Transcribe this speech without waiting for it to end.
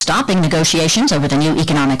stopping negotiations over the new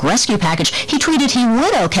economic rescue package, he tweeted he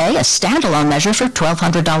would okay a standalone measure for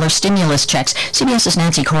 $1,200 stimulus checks. CBS's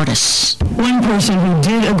Nancy Cordes. One person who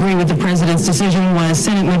did agree with the president's decision was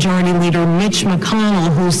Senate Majority Leader Mitch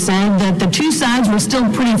McConnell, who said that the two sides were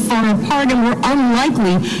still pretty far apart and were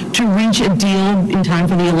unlikely to reach a deal in time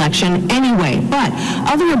for the election anyway. But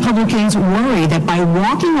other Republicans worry that by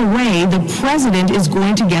walking away, the president is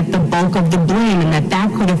going to get the bulk of the blame and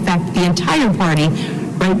that could affect the entire party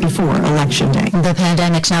right before Election Day. The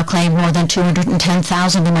pandemic's now claimed more than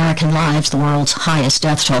 210,000 American lives, the world's highest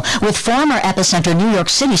death toll. With former epicenter New York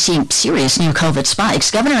City seeing serious new COVID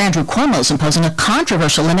spikes, Governor Andrew Cuomo is imposing a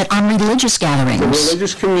controversial limit on religious gatherings. The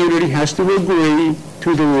religious community has to agree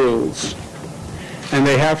to the rules, and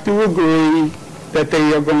they have to agree that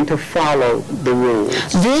they are going to follow the rules.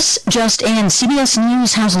 This just in, CBS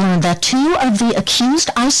News has learned that two of the accused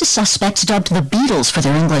ISIS suspects, dubbed the Beatles for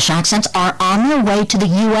their English accents, are on their way to the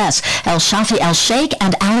U.S. El Shafi El-Sheikh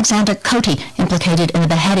and Alexander Koti, implicated in the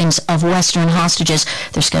beheadings of Western hostages.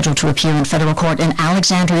 They're scheduled to appear in federal court in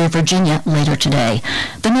Alexandria, Virginia, later today.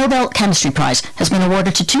 The Nobel Chemistry Prize has been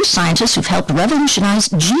awarded to two scientists who've helped revolutionize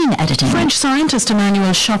gene editing. French scientist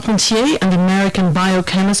Emmanuel Charpentier and American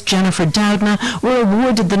biochemist Jennifer Doudna were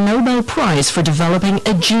awarded the Nobel Prize for developing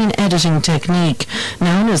a gene editing technique.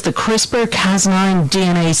 Known as the CRISPR-Cas9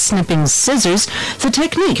 DNA snipping scissors, the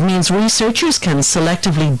technique means researchers can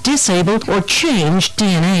selectively disable or change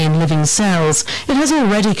DNA in living cells. It has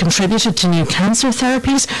already contributed to new cancer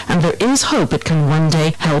therapies, and there is hope it can one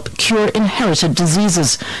day help cure inherited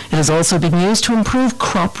diseases. It has also been used to improve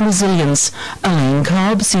crop resilience. Elaine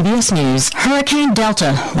Cobb, CBS News. Hurricane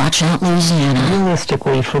Delta. Watch out, Louisiana.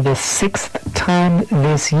 Realistically, for the sixth time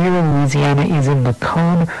this year, Louisiana is in the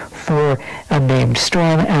cone for a named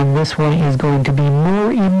storm, and this one is going to be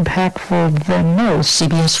more impactful than most.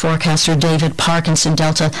 CBS forecaster David Parkinson.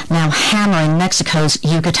 Delta now hammering Mexico's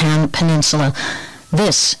Yucatan Peninsula.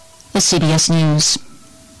 This is CBS News.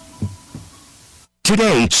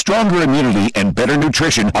 Today, stronger immunity and better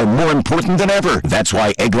nutrition are more important than ever. That's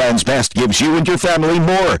why Eggland's Best gives you and your family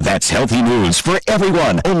more. That's healthy news for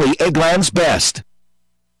everyone. Only Eggland's Best.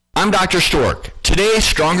 I'm Dr. Stork. Today,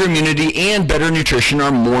 stronger immunity and better nutrition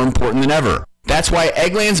are more important than ever. That's why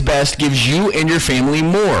Eggland's Best gives you and your family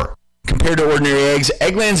more. Compared to ordinary eggs,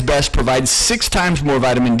 Eggland's Best provides 6 times more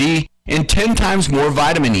vitamin D and 10 times more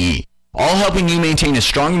vitamin E, all helping you maintain a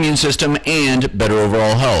strong immune system and better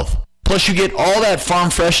overall health. Plus, you get all that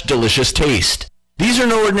farm-fresh, delicious taste. These are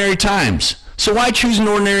no ordinary times, so why choose an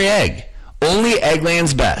ordinary egg? Only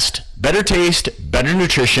Eggland's Best. Better taste, better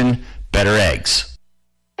nutrition, better eggs.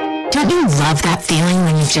 Don't you love that feeling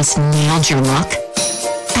when you've just nailed your look?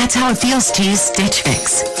 That's how it feels to use Stitch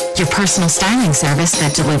Fix, your personal styling service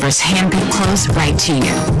that delivers hand-picked clothes right to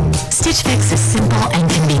you. Stitch Fix is simple and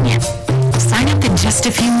convenient. Sign up in just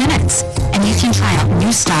a few minutes, and you can try out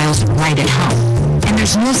new styles right at home. And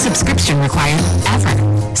there's no subscription required ever.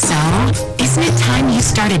 So, isn't it time you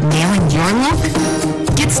started nailing your look?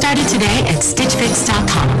 Get started today at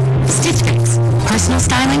StitchFix.com. Stitch Fix, personal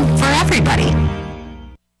styling for everybody.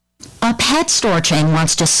 A pet store chain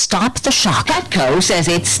wants to stop the shock. Petco says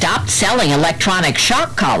it stopped selling electronic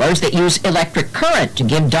shock collars that use electric current to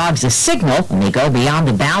give dogs a signal when they go beyond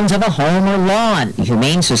the bounds of a home or lawn. The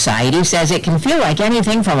Humane Society says it can feel like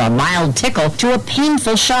anything from a mild tickle to a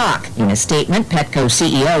painful shock. In a statement, Petco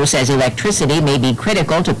CEO says electricity may be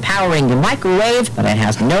critical to powering the microwave, but it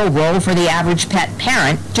has no role for the average pet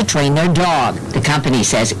parent to train their dog. The company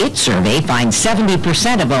says its survey finds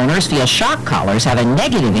 70% of owners feel shock collars have a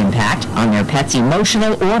negative impact on their pet's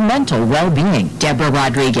emotional or mental well-being. Deborah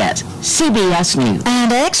Rodriguez, CBS News.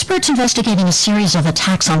 And experts investigating a series of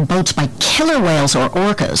attacks on boats by killer whales or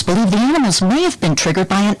orcas believe the animals may have been triggered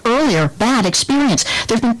by an earlier bad experience.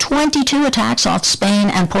 There have been 22 attacks off Spain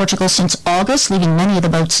and Portugal since August, leaving many of the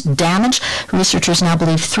boats damaged. Researchers now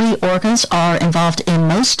believe 3 orcas are involved in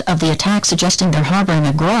most of the attacks, suggesting they're harboring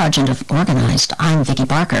a grudge and have organized. I'm Vicki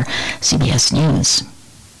Barker, CBS News.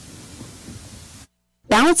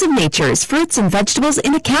 Balance of Nature's fruits and vegetables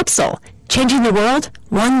in a capsule, changing the world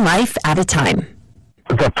one life at a time.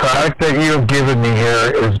 The product that you have given me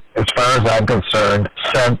here is, as far as I'm concerned,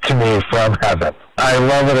 sent to me from heaven. I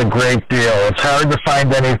love it a great deal. It's hard to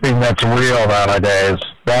find anything that's real nowadays.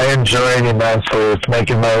 I enjoy it immensely. It's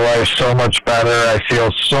making my life so much better. I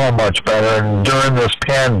feel so much better. And during this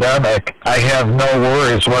pandemic, I have no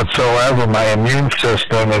worries whatsoever. My immune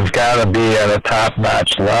system has got to be at a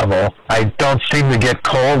top-notch level. I don't seem to get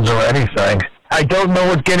colds or anything. I don't know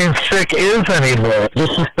what getting sick is anymore.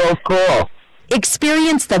 This is so cool.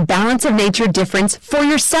 Experience the Balance of Nature difference for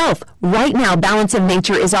yourself. Right now, Balance of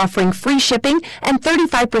Nature is offering free shipping and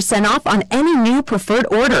 35% off on any new preferred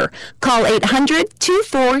order. Call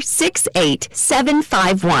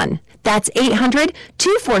 800-2468-751. That's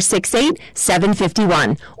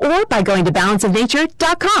 800-2468-751. Or by going to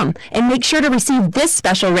balanceofnature.com and make sure to receive this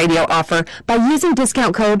special radio offer by using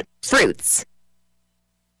discount code FRUITS.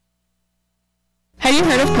 Have you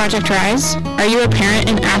heard of Project Rise? Are you a parent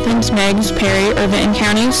in Athens, Meigs, Perry, or Vinton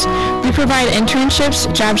counties? We provide internships,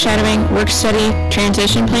 job shadowing, work study,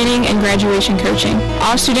 transition planning, and graduation coaching.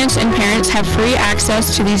 All students and parents have free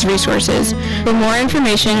access to these resources. For more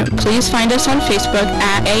information, please find us on Facebook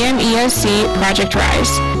at AMESC Project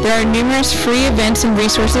Rise. There are numerous free events and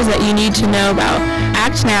resources that you need to know about.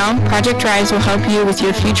 Act now. Project Rise will help you with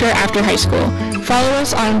your future after high school. Follow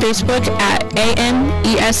us on Facebook at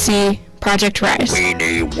AMESC Project Rise.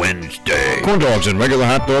 Weenie Wednesday. Corn dogs and regular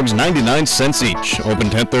hot dogs, 99 cents each.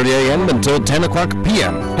 Open 10:30 a.m. until 10 o'clock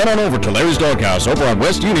p.m. Head on over to Larry's Doghouse over on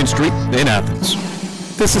West Union Street in Athens.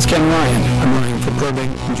 This is Ken Ryan. I'm running for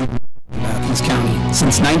probate and juvenile in Athens County.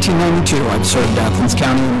 Since 1992, I've served Athens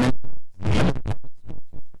County.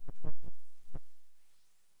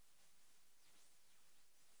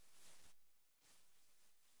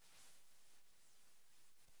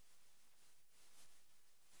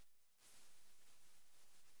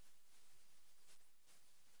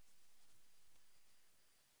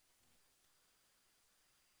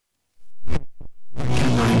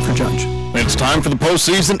 It's time for the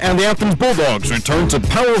postseason, and the Athens Bulldogs return to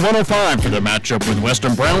Power 105 for their matchup with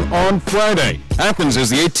Western Brown on Friday. Athens is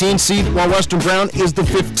the 18 seed, while Western Brown is the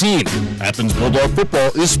 15. Athens Bulldog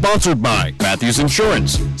football is sponsored by Matthews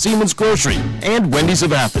Insurance, Siemens Grocery, and Wendy's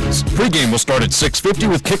of Athens. Pre-game will start at 6:50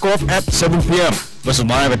 with kickoff at 7 p.m. Listen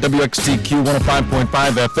live at WXTQ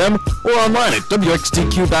 105.5 FM or online at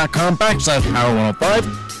WXTQ.com/Power105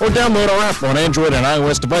 or download our app on Android and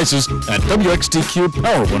iOS devices at WXTQ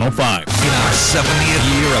Power 105. In our 70th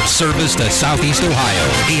year of service to Southeast Ohio,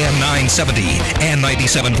 AM 970 and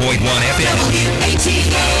 97.1 FM.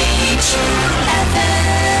 WATH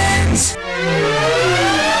Athens.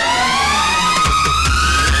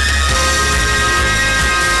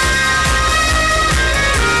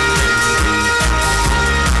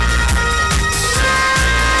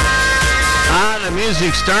 The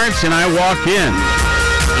music starts and I walk in.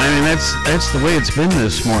 I mean, that's the way it's been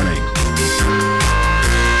this morning.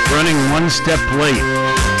 Running one step late.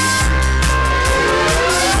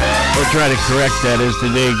 We'll try to correct that as the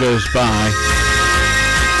day goes by.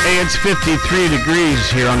 Hey, it's 53 degrees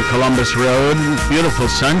here on Columbus Road. Beautiful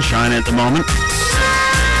sunshine at the moment.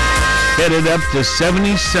 Headed up to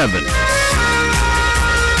 77.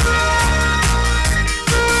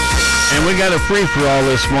 And we got a free-for-all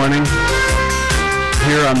this morning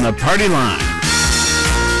here on the party line.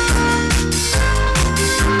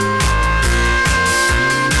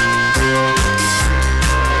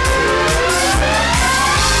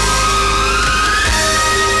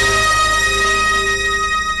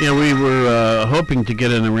 Yeah, we were hoping to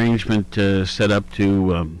get an arrangement set up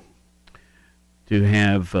to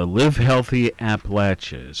have Live Healthy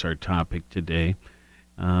Appalachia as our topic today,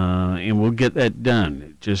 and we'll get that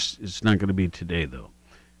done. It's not going to be today, though.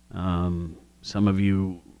 Some of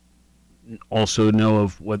you also know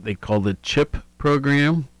of what they call the CHIP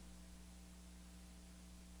program,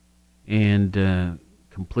 and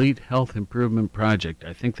Complete Health Improvement Project.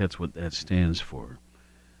 I think that's what that stands for.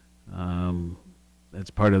 That's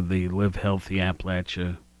part of the Live Healthy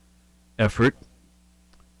Appalachia effort.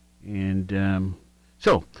 And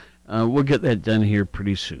so we'll get that done here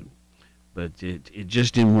pretty soon. But it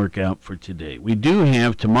just didn't work out for today. We do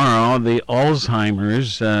have tomorrow the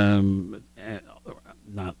Alzheimer's,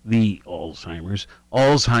 not the Alzheimer's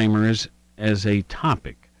as a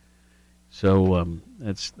topic. So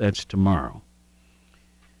that's tomorrow.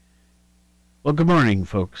 Well, good morning,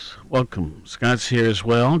 folks. Welcome. Scott's here as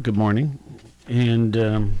well. Good morning. And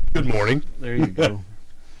good morning. There you go.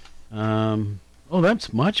 Oh,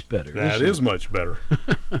 that's much better. That is much better.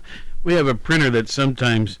 We have a printer that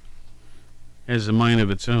sometimes has a mind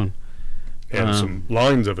of its own. And some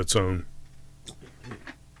lines of its own.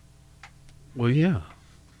 Well, yeah.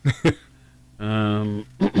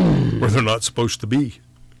 Where they're not supposed to be.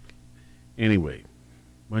 Anyway,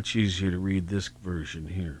 much easier to read this version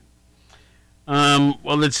here.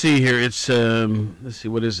 Well, let's see here. It's, let's see,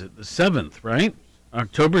 what is it? The 7th, right?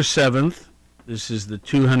 October 7th. This is the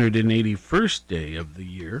 281st day of the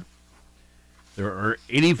year. There are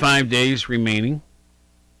 85 days remaining.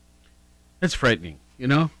 That's frightening, you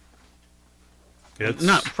know? It's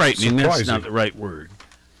not frightening. surprising. That's not the right word.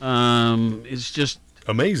 It's just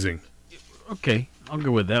amazing. Okay, I'll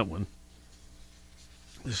go with that one.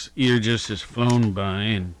 This year just has flown by,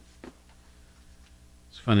 and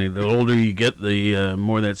it's funny. The older you get, the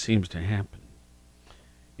more that seems to happen.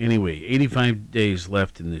 Anyway, 85 days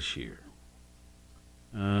left in this year.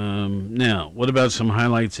 Now, what about some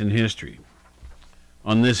highlights in history?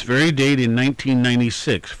 On this very date in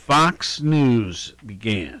 1996, Fox News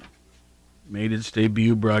began. Made its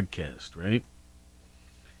debut broadcast, right?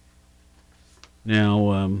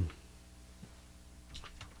 Now,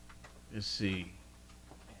 let's see.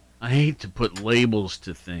 I hate to put labels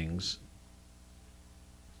to things,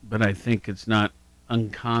 but I think it's not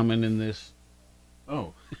uncommon in this.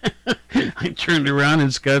 Oh, I turned around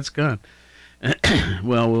and Scott's gone.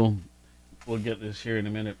 Well, we'll get this here in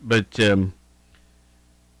a minute, but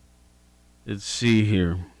let's see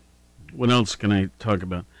here. What else can I talk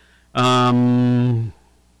about?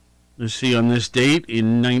 Let's see. On this date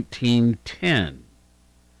in 1910,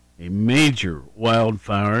 a major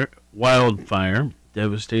wildfire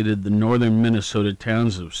devastated the northern Minnesota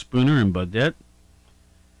towns of Spooner and Baudette,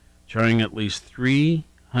 charring at least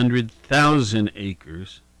 300,000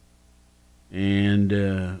 acres, and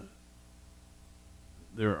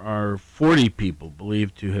there are 40 people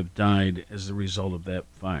believed to have died as a result of that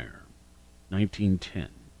fire. 1910.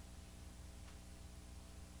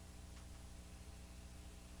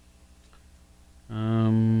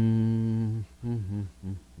 Um,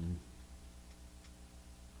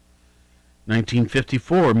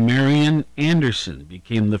 1954, Marian Anderson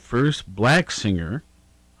became the first black singer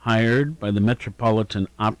hired by the Metropolitan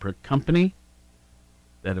Opera Company.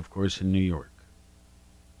 That, of course, in New York.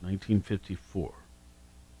 1954.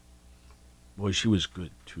 Boy, she was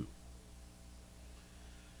good, too.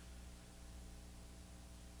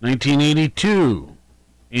 1982,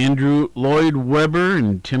 Andrew Lloyd Webber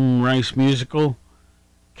and Tim Rice musical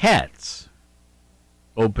Cats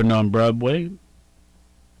opened on Broadway.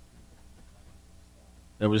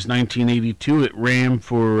 That was 1982. It ran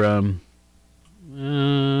for, I'm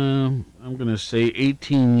going to say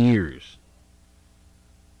 18 years.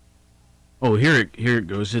 Oh, here it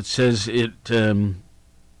goes. It says the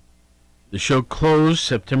show closed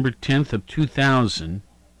September 10th of 2000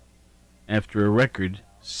 after a record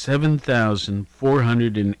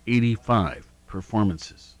 7,485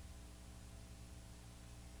 performances.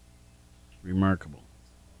 Remarkable.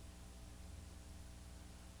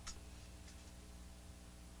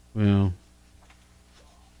 Well,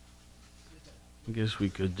 I guess we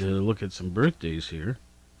could look at some birthdays here.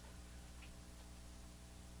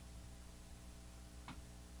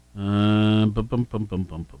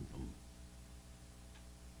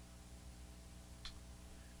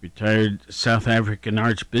 Retired South African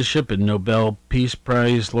Archbishop and Nobel Peace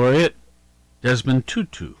Prize laureate Desmond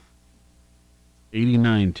Tutu,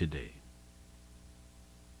 89 today.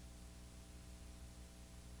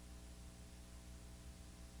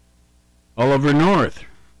 Oliver North,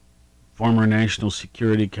 former National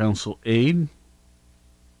Security Council aide,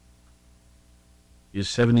 is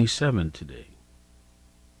 77 today.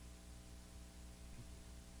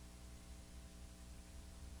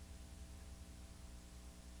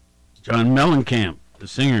 John Mellencamp, the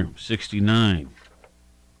singer, 69.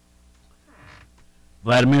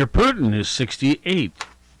 Vladimir Putin is 68.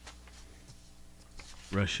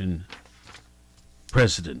 Russian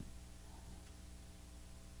president.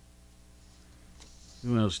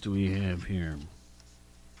 Who else do we have here?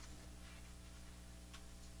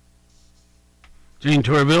 Jane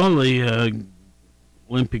Torville, the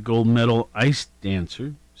Olympic gold medal ice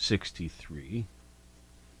dancer, 63.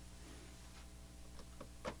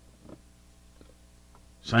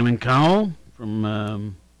 Simon Cowell,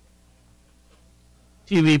 from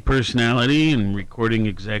TV personality and recording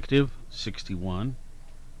executive, 61.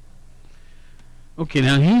 Okay,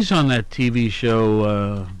 now he's on that TV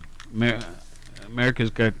show, America's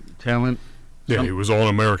Got Talent. Yeah, he was on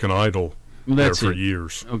American Idol there for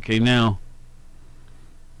years. Okay, now,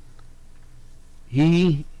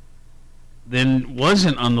 he then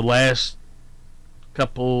wasn't on the last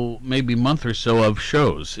couple, maybe month or so of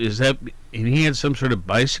shows. Is that, and he had some sort of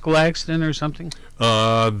bicycle accident or something?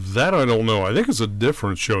 That I don't know. I think it's a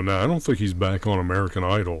different show now. I don't think he's back on American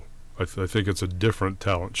Idol. I think it's a different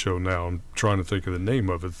talent show now. I'm trying to think of the name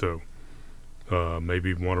of it, though.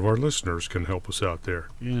 Maybe one of our listeners can help us out there.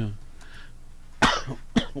 Yeah.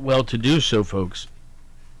 Well, to do so, folks,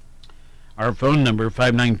 our phone number,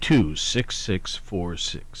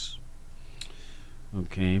 592-6646.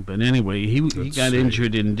 Okay, but anyway, he got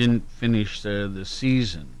injured and didn't finish the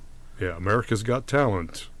season. Yeah, America's Got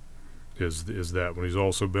Talent is that one. He's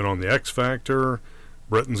also been on the X Factor,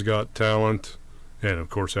 Britain's Got Talent, and, of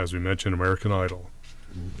course, as we mentioned, American Idol.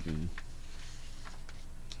 Okay.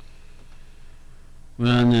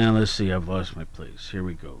 Well, now let's see. I've lost my place. Here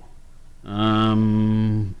we go.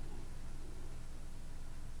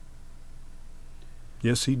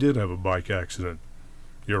 Yes, he did have a bike accident.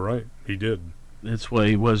 You're right. He did. That's why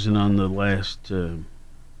he wasn't on the last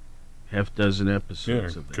half dozen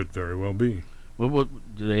episodes Yeah, of that. could very well be. What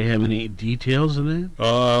do they have any details of that?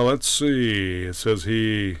 Let's see. It says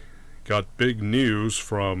he got big news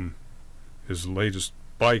from his latest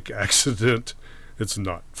bike accident. It's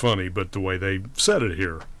not funny, but the way they said it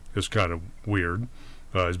here is kind of weird.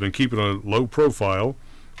 He's been keeping a low profile,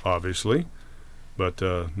 obviously, but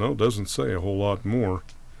no, it doesn't say a whole lot more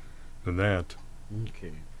than that.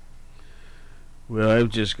 Okay. Well, I've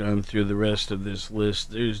just gone through the rest of this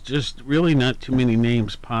list. There's just really not too many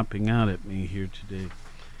names popping out at me here today.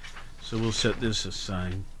 So we'll set this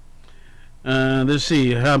aside. Let's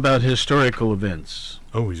see. How about historical events?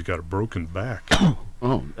 Oh, he's got a broken back.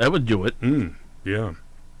 Oh, that would do it. Yeah.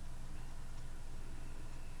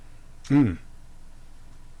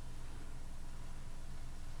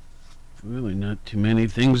 Really not too many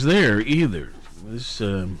things there either.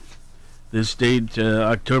 This date,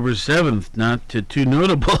 October 7th, not too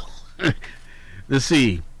notable. Let's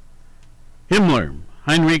see. Himmler,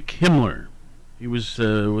 Heinrich Himmler. He was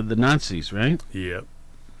with the Nazis, right? Yep.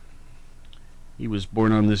 He was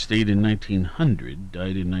born on this date in 1900,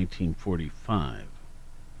 died in 1945.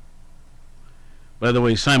 By the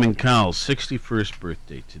way, Simon Cowell's 61st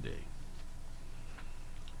birthday today.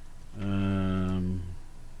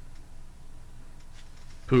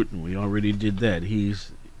 Putin, we already did that.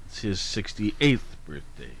 It's his 68th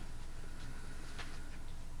birthday.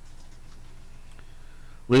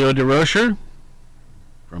 Leo DeRocher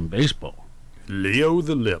from baseball. Leo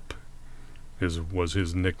the Lip was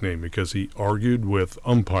his nickname because he argued with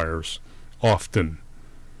umpires often.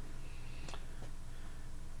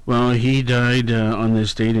 Well, he died on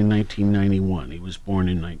this date in 1991. He was born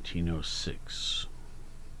in 1906.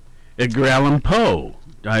 Edgar Allan Poe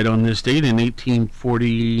died on this date in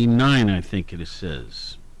 1849, I think it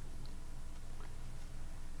says.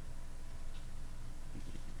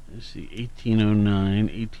 Let's see, 1809,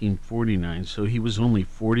 1849. So he was only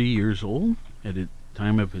 40 years old at the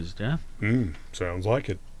time of his death? Sounds like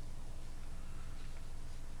it.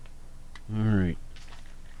 All right.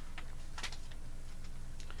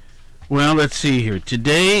 Well, let's see here.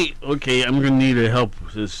 Today, okay, I'm going to need help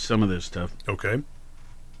with some of this stuff. Okay.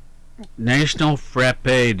 National Frappe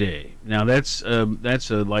Day. Now, that's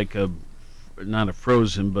like not a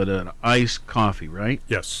frozen, but an iced coffee, right?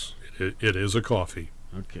 Yes, it is a coffee.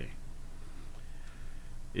 Okay.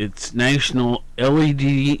 It's National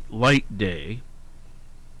LED Light Day.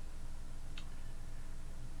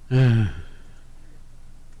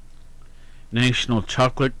 National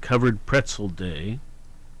Chocolate Covered Pretzel Day.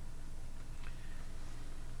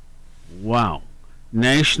 Wow.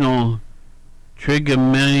 National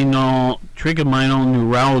Trigeminal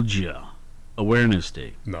Neuralgia Awareness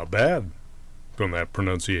Day. Not bad from that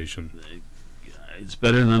pronunciation. It's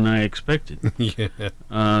better than I expected. Yeah.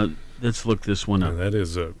 Let's look this one up. That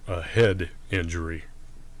is a head injury.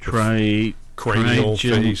 Cranial,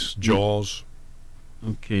 face, jaws.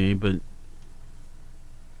 Okay, but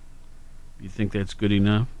you think that's good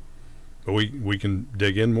enough? But we can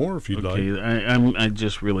dig in more if you'd like. Okay, I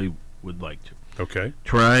just really would like to. Okay.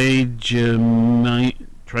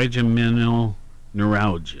 Trigeminal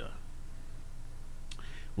neuralgia.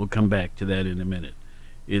 We'll come back to that in a minute.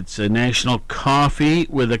 It's a National Coffee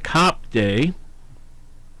with a Cop Day.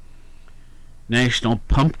 National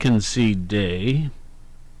Pumpkin Seed Day.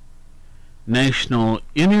 National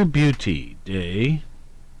Inner Beauty Day.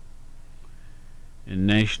 And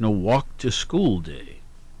National Walk to School Day.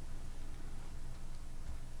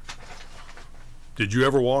 Did you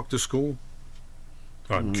ever walk to school?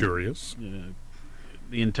 I'm curious.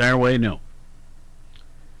 The entire way, no.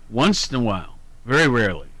 Once in a while, very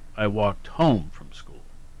rarely, I walked home from school.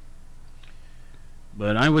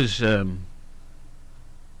 But I was, the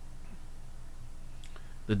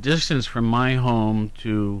distance from my home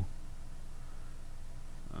to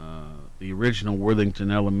the original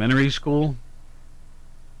Worthington Elementary School,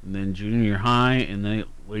 and then junior high, and then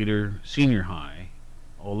later senior high,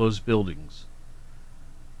 all those buildings,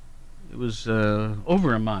 it was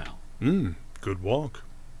over a mile. Good walk.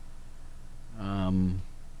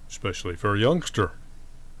 Especially for a youngster.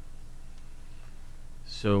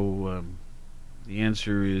 So the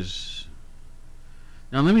answer is...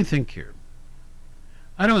 Now let me think here.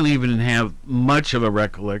 I don't even have much of a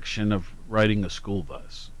recollection of riding a school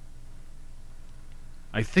bus.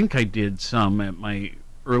 I think I did some at my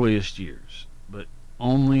earliest years, but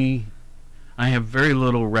only... I have very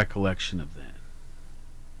little recollection of that.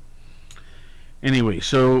 Anyway,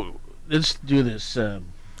 so let's do this.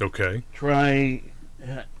 Okay.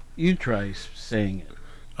 You try saying it.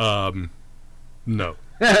 No.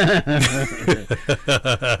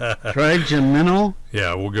 Trigeminal?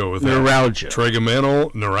 Yeah, we'll go with neuralgia. That.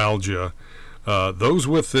 Trigeminal neuralgia. Those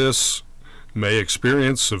with this may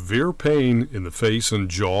experience severe pain in the face and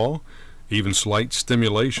jaw. Even slight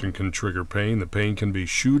stimulation can trigger pain. The pain can be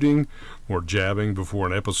shooting or jabbing before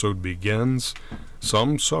an episode begins.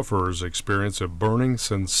 Some sufferers experience a burning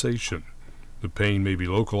sensation. The pain may be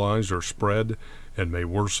localized or spread and may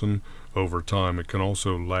worsen over time. It can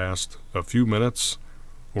also last a few minutes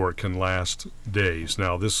or it can last days.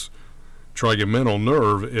 Now, this trigeminal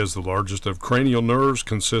nerve is the largest of cranial nerves,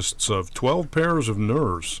 consists of 12 pairs of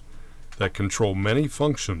nerves that control many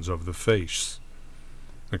functions of the face.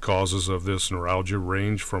 The causes of this neuralgia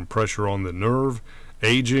range from pressure on the nerve,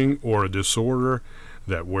 aging, or a disorder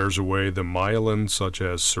that wears away the myelin, such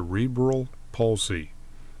as cerebral palsy.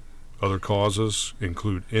 Other causes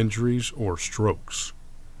include injuries or strokes.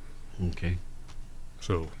 Okay.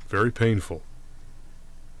 So, very painful.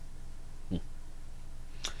 All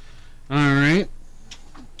right.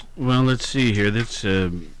 Well, let's see here. Let's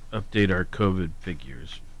update our COVID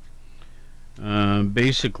figures.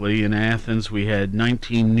 Basically, in Athens, we had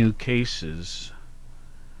 19 new cases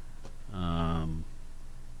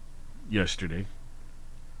yesterday,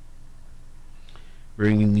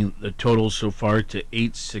 bringing the total so far to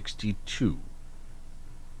 862.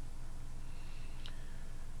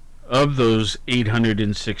 Of those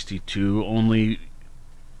 862,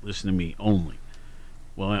 listen to me,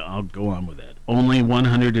 well, I'll go on with that. Only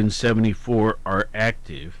 174 are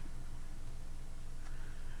active.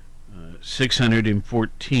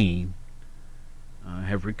 614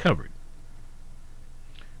 have recovered.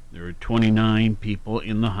 There are 29 people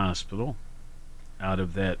in the hospital out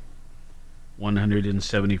of that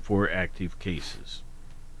 174 active cases.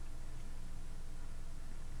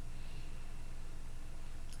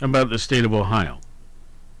 How about the state of Ohio?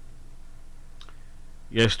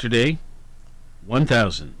 Yesterday,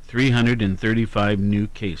 1,335 new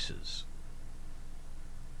cases,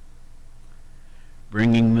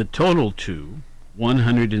 bringing the total to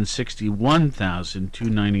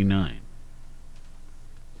 161,299.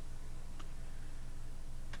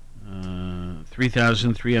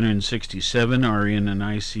 3,367 are in an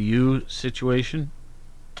ICU situation.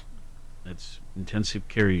 That's intensive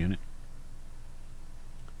care unit.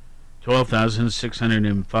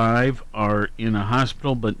 12,605 are in a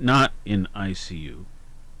hospital but not in ICU.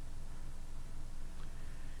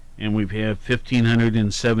 And we have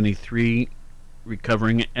 1,573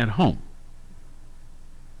 recovering at home.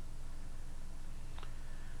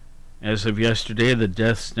 As of yesterday, the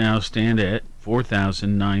deaths now stand at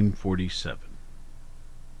 4,947.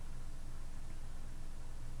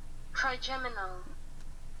 Trigeminal.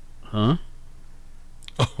 Huh?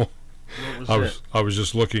 Oh, I was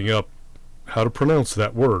just looking up how to pronounce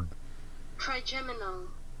that word. Trigeminal.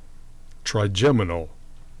 Trigeminal.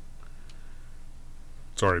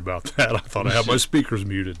 Sorry about that. I thought I had my speakers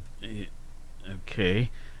muted. Okay.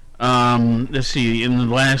 Let's see. In the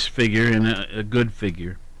last figure, in a good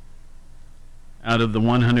figure, out of the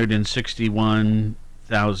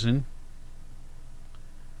 161,000,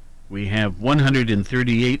 we have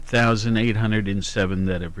 138,807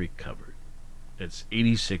 that have recovered. That's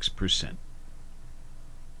 86%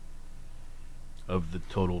 of the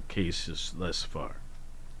total cases thus far.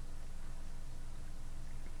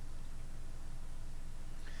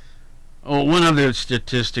 Oh, one other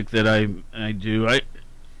statistic that I do, the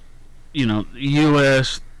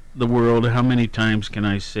U.S., the world, how many times can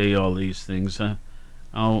I say all these things?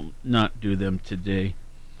 I'll not do them today.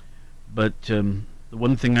 But the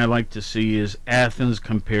one thing I like to see is Athens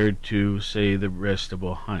compared to, say, the rest of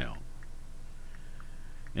Ohio.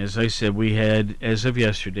 As I said, we had, as of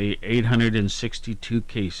yesterday, 862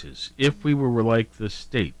 cases. If we were like the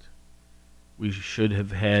state, we should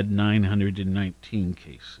have had 919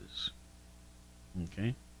 cases.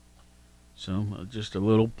 Okay? So, just a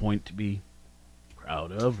little point to be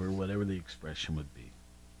proud of, or whatever the expression would be.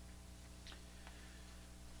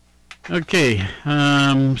 Okay,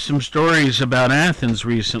 some stories about Athens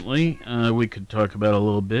recently we could talk about a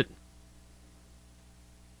little bit.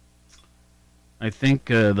 I think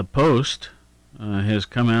the Post has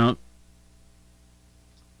come out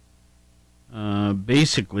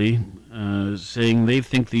basically saying they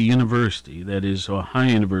think the university, that is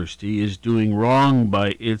Ohio University, is doing wrong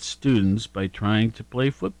by its students by trying to play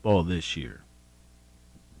football this year.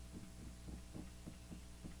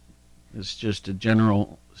 It's just a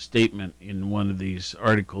general statement in one of these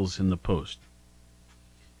articles in the Post.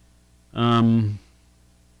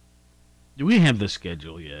 Do we have the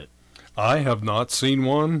schedule yet? I have not seen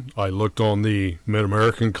one. I looked on the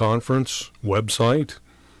Mid-American Conference website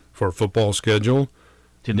for a football schedule.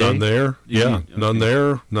 Today? None there. Yeah, Okay. none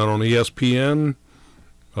there. None on ESPN,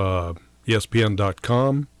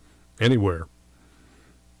 ESPN.com, anywhere.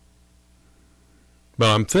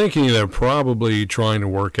 But I'm thinking they're probably trying to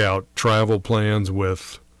work out travel plans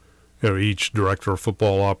with each director of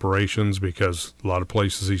football operations, because a lot of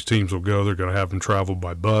places these teams will go, they're going to have them travel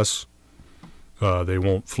by bus. They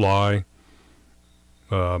won't fly.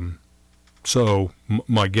 So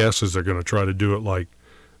my guess is they're going to try to do it like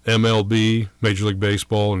MLB, Major League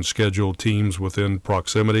Baseball, and schedule teams within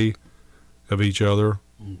proximity of each other,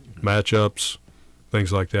 matchups,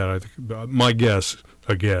 things like that. I think my guess,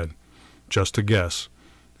 again, just a guess,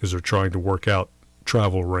 is they're trying to work out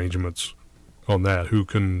travel arrangements on that. Who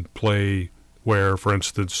can play where? For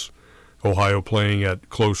instance, Ohio playing at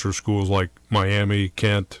closer schools like Miami,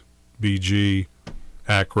 Kent, BG,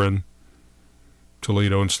 Akron,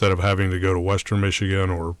 Toledo, instead of having to go to Western Michigan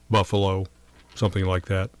or Buffalo, something like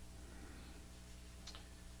that.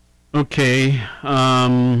 Okay.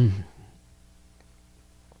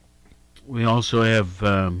 We also have,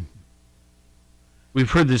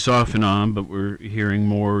 we've heard this off and on, but we're hearing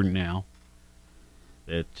more now,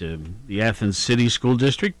 that the Athens City School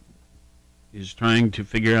District is trying to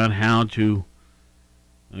figure out how to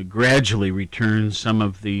gradually return some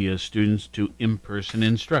of the students to in-person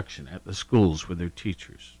instruction at the schools with their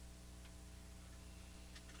teachers.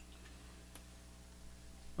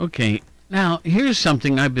 Okay, now here's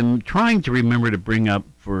something I've been trying to remember to bring up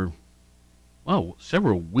for, well,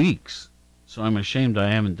 several weeks, so I'm ashamed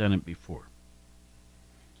I haven't done it before.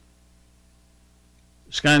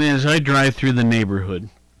 Scott, as I drive through the neighborhood,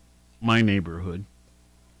 my neighborhood,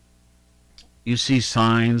 you see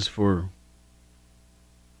signs for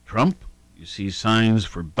Trump, you see signs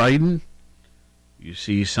for Biden, you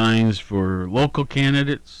see signs for local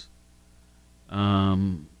candidates,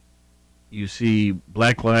 you see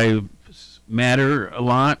Black Lives Matter a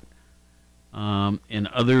lot, and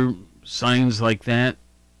other signs like that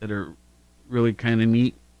are really kind of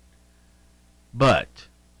neat. But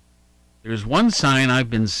there's one sign I've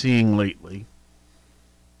been seeing lately,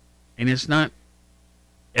 and it's not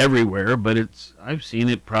everywhere, but I've seen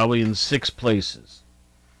it probably in 6 places.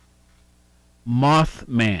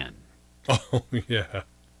 Mothman. Oh, yeah.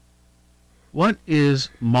 What is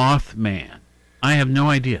Mothman? I have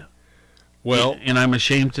no idea. Well, and I'm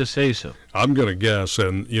ashamed to say so. I'm going to guess,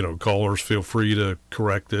 and, callers feel free to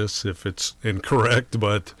correct this if it's incorrect,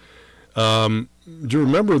 but do you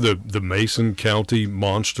remember the Mason County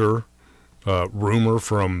monster rumor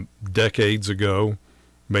from decades ago?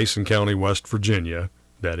 Mason County, West Virginia,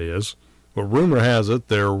 that is. Well, rumor has it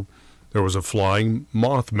there was a flying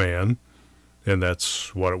Mothman, and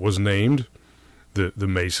that's what it was named, the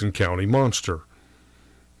Mason County Monster.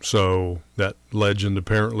 So that legend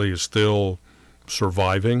apparently is still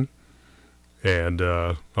surviving, and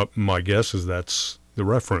my guess is that's the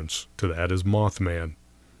reference to that is Mothman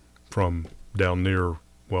from down near,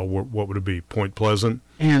 well, what would it be, Point Pleasant,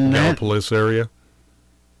 and Gallipolis area?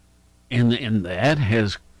 And that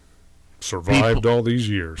has survived all these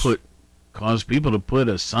years. Caused people to put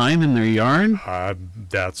a sign in their yard?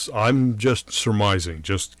 I'm just surmising,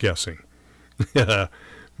 just guessing.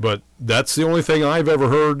 But that's the only thing I've ever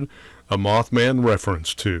heard a Mothman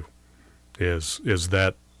reference to, is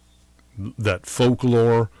that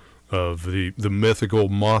folklore of the mythical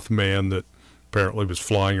Mothman that apparently was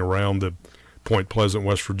flying around the Point Pleasant,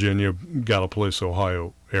 West Virginia, Gallipolis,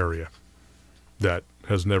 Ohio area. That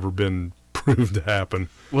has never been proved to happen.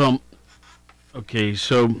 Well, okay,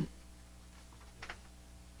 so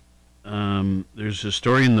there's a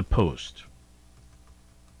story in the Post,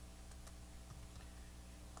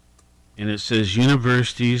 and it says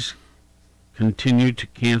universities continue to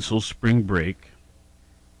cancel spring break.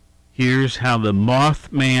 Here's how the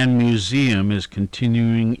Mothman Museum is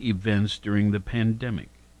continuing events during the pandemic.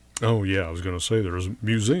 Oh, yeah, I was going to say there was a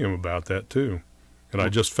museum about that, too. And I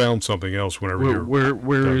just found something else whenever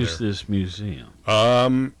Where is this museum?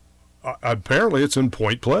 Apparently it's in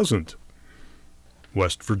Point Pleasant,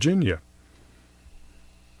 West Virginia.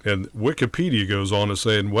 And Wikipedia goes on to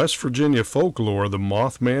say, in West Virginia folklore, the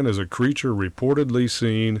Mothman is a creature reportedly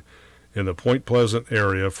seen in the Point Pleasant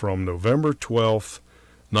area from November 12th,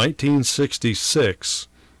 1966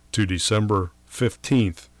 to December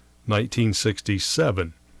 15th,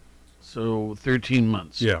 1967. So 13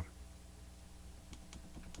 months. Yeah.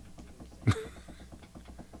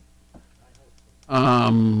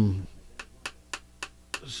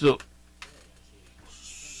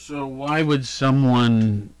 So why would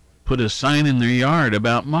someone put a sign in their yard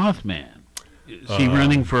about Mothman? Is he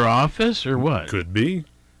running for office or what? Could be.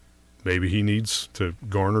 Maybe he needs to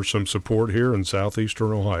garner some support here in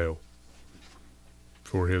southeastern Ohio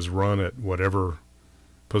for his run at whatever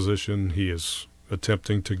position he is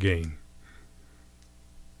attempting to gain.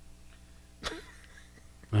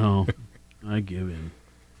 Oh, I give in.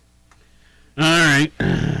 All right.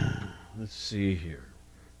 Let's see here.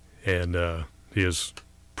 And he is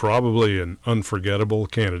probably an unforgettable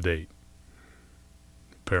candidate.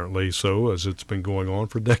 Apparently so, as it's been going on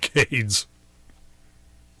for decades.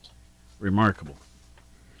 Remarkable.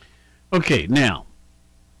 Okay, now,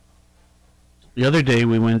 the other day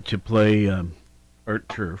we went to play Art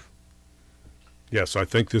Turf. Yes, I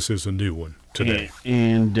think this is a new one today.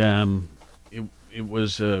 And it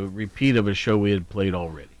was a repeat of a show we had played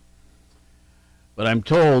already. But I'm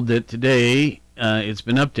told that today it's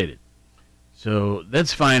been updated. So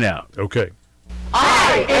let's find out. Okay.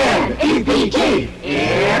 INEPT,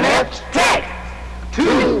 Inept Tech,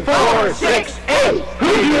 2468.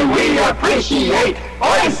 Who do we appreciate?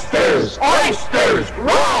 Oysters, oysters,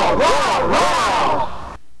 raw, raw,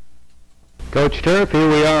 raw. Coach Turf, here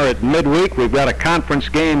we are at midweek. We've got a conference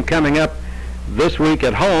game coming up this week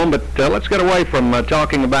at home, but let's get away from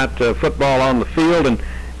talking about football on the field and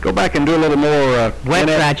go back and do a little more. Well,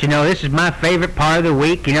 that's right. You know, this is my favorite part of the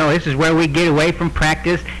week. You know, this is where we get away from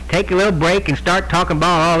practice, take a little break, and start talking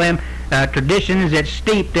about all them traditions that's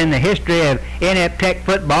steeped in the history of Inept Tech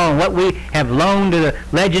football and what we have loaned to the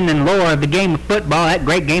legend and lore of the game of football, that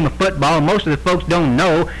great game of football. Most of the folks don't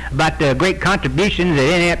know about the great contributions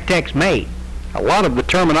that Inept Tech's made. A lot of the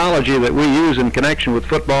terminology that we use in connection with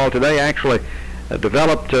football today actually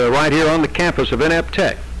developed right here on the campus of Inept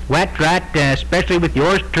Tech. Well, that's right, especially with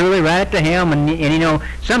yours truly right at the helm. And you know,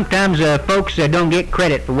 sometimes folks don't get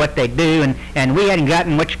credit for what they do, and we hadn't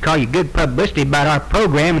gotten what you call your good publicity about our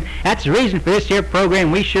program. And that's the reason for this here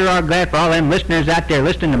program. We sure are glad for all them listeners out there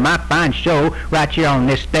listening to my fine show right here on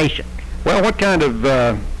this station. Well, what kind of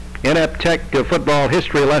Inept Tech football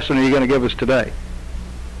history lesson are you going to give us today?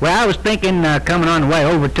 Well, I was thinking coming on the way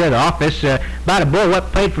over to the office about a boy what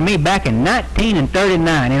played for me back in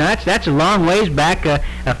 1939. You know, that's a long ways back.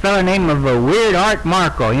 A fellow named Weird Art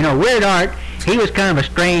Marco. You know, Weird Art, he was kind of a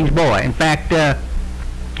strange boy. In fact,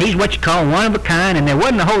 he's what you call one of a kind, and there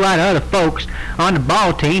wasn't a whole lot of other folks on the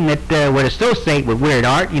ball team that would associate with Weird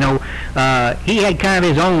Art. You know, he had kind of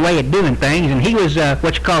his own way of doing things, and he was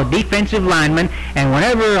what you call a defensive lineman, and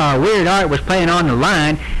whenever Weird Art was playing on the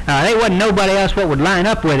line, there wasn't nobody else what would line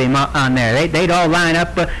up with him on there. They'd all line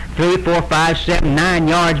up 3, 4, 5, 7, 9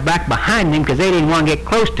 yards back behind him because they didn't want to get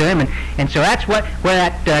close to him, and so that's where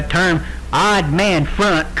that term odd man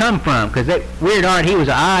front come from, because Weird Art, he was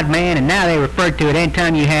an odd man, and now they refer to it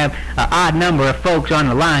anytime you have an odd number of folks on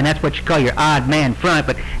the line. That's what you call your odd man front.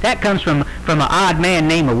 But that comes from an odd man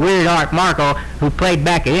named Weird Art Marco, who played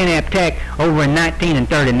back at Inept Tech over in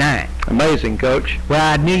 1939. Amazing, Coach.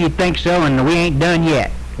 Well, I knew you'd think so, and we ain't done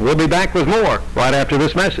yet. We'll be back with more right after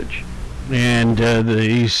this message. And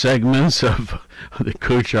these segments of the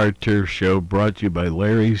Coach Art Turf Show brought to you by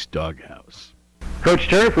Larry's Doghouse. Coach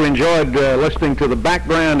Turf, we enjoyed listening to the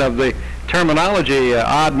background of the terminology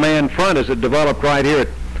odd man front as it developed right here at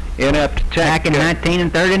Inept Tech. Back in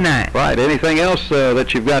 1939. Right. Anything else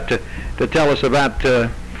that you've got to tell us about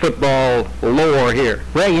football lore here?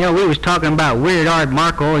 Well, you know, we was talking about Weird Art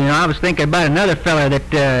Marco. You know, I was thinking about another fella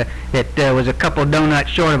that was a couple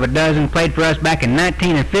donuts short of a dozen, played for us back in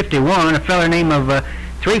 1951, a fella named of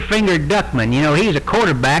Three-Fingered Duckman. You know, he was a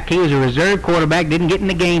quarterback. He was a reserve quarterback, didn't get in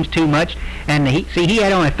the games too much, and he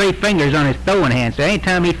had only 3 fingers on his throwing hand, so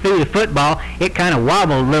anytime he threw the football, it kind of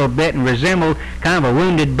wobbled a little bit and resembled kind of a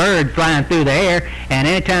wounded bird flying through the air, and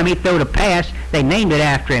anytime he threw a pass, they named it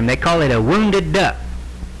after him. They call it a wounded duck.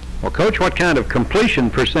 Well, Coach, what kind of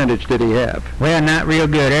completion percentage did he have? Well, not real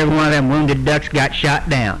good. Every one of them wounded ducks got shot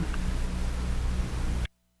down.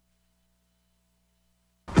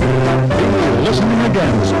 Listening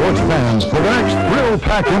again, sports fans, for the next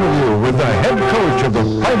thrill-packed interview with the head coach of the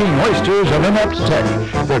Fighting Oysters of Inept Tech,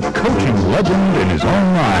 the coaching legend in his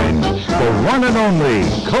own mind, the one and only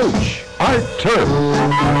Coach Art Turf.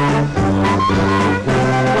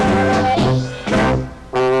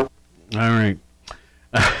 All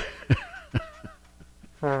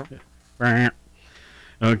right.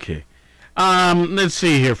 Okay. Let's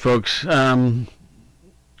see here, folks.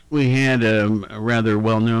 We had a rather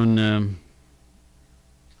well-known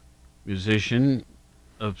musician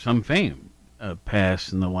of some fame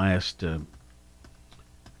pass in the last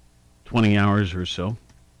 20 hours or so.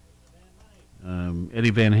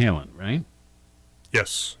 Eddie Van Halen, right?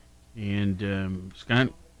 Yes. And Scott,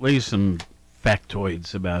 lay some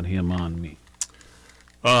factoids about him on me.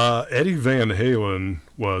 Eddie Van Halen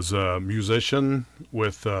was a musician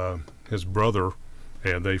with his brother,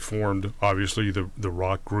 and they formed, obviously, the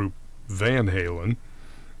rock group Van Halen,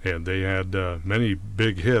 and they had many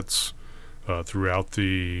big hits throughout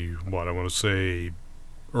the,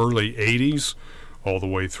 early 80s, all the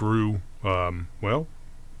way through,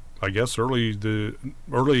 I guess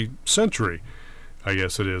early century, I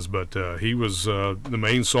guess it is. But he was the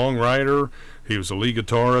main songwriter. He was a lead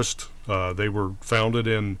guitarist. They were founded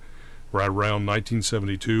in right around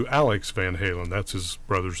 1972. Alex Van Halen, that's his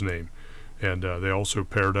brother's name. And they also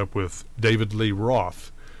paired up with David Lee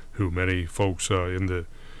Roth, who many folks in the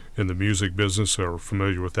music business are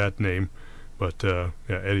familiar with that name. But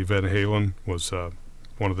Eddie Van Halen was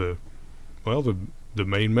one of the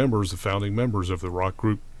main members, the founding members of the rock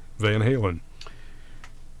group Van Halen.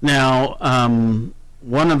 Now,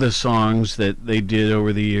 one of the songs that they did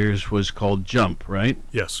over the years was called Jump, right?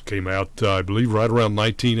 Yes, came out, I believe, right around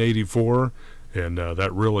 1984, and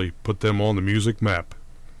that really put them on the music map.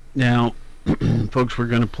 Now, folks, we're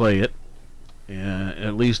going to play it,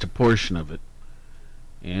 at least a portion of it.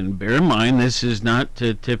 And bear in mind, this is not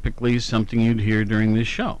typically something you'd hear during this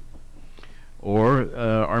show or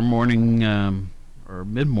our morning or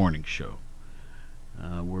mid-morning show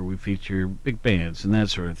where we feature big bands and that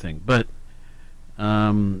sort of thing. But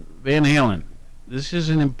Van Halen, this is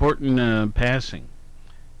an important passing.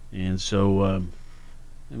 And so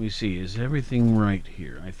let me see, is everything right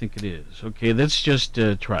here? I think it is. Okay, let's just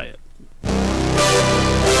try it.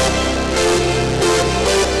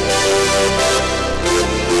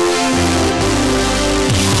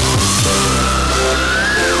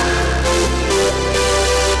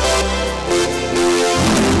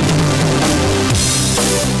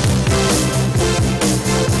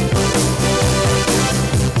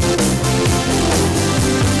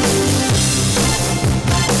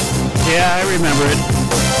 Yeah, I remember it.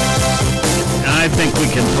 I think we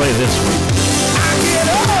can play this one. I get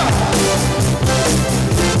up,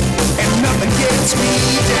 and nothing gets me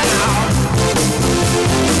down.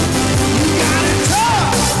 You got it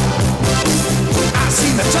tough. I've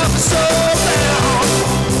seen the toughest soul down.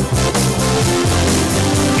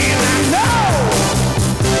 And I know,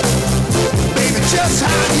 baby, just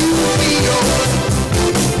how you feel.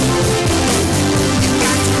 You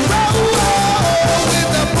got to roll with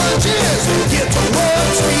the punches and get to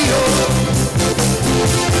what's real.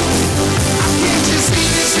 Can't you see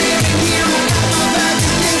me standing here? Got my back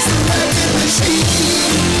against the wrecking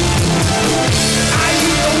machine. I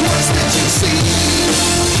ain't the worst that you see.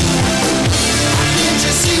 Can't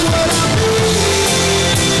you see what I mean?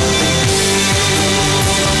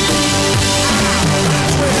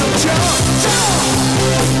 Well, jump,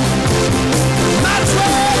 jump.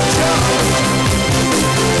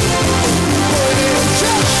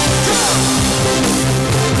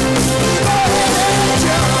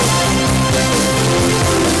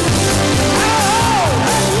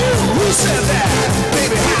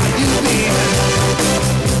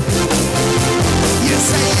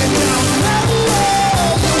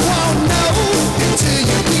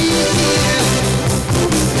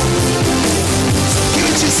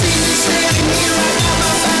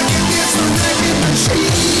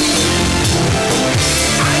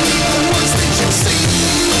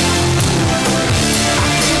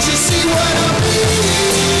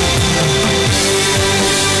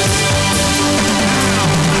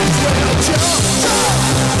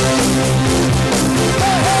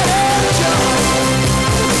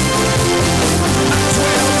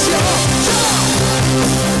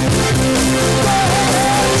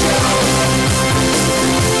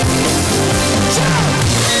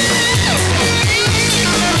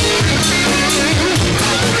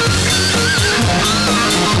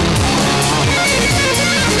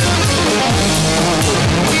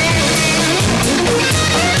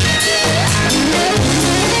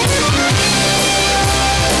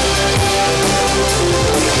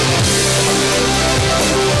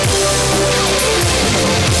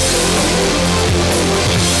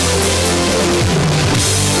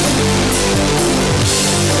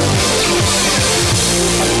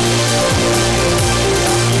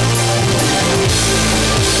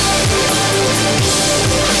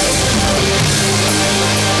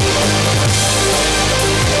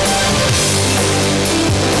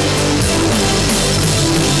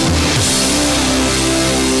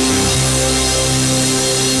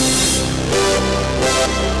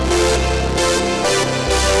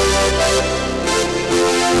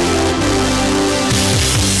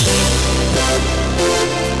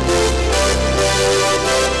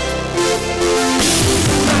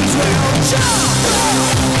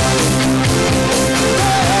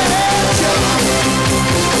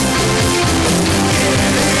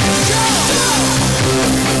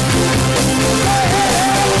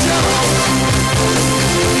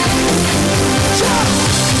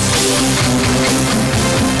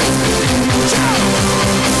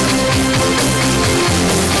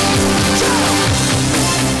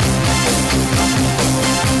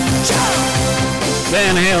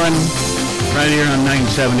 Van Halen, right here on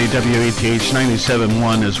 970 WATH,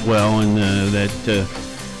 97.1 as well, and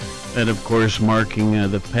that of course marking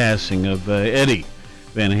the passing of Eddie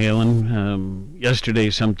Van Halen yesterday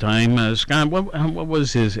sometime. Scott, what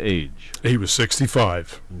was his age? He was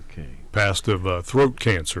 65. Okay. Passed of throat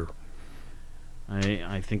cancer.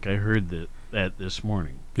 I think I heard that this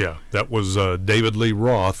morning. Yeah, that was David Lee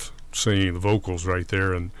Roth singing the vocals right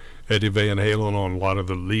there, and Eddie Van Halen on a lot of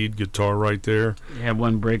the lead guitar right there. You had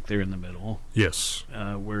one break there in the middle. Yes.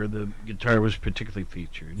 Where the guitar was particularly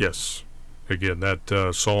featured. Yes. Again,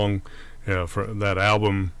 that song for that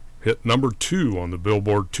album hit number 2 on the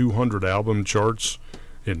Billboard 200 album charts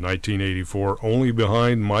in 1984, only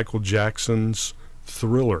behind Michael Jackson's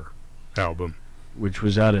Thriller album. Which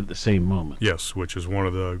was out at the same moment. Yes, which is one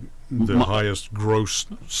of the highest gross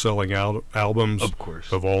selling albums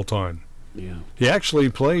of all time. Yeah. He actually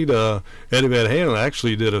played, Eddie Van Halen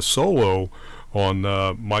actually did a solo on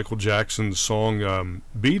Michael Jackson's song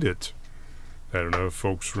Beat It. I don't know if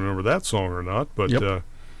folks remember that song or not, but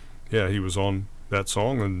yeah, he was on that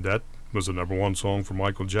song, and that was the #1 song for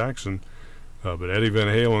Michael Jackson. But Eddie Van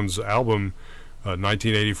Halen's album,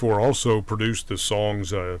 1984, also produced the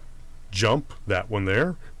songs Jump, that one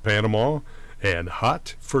there, Panama, and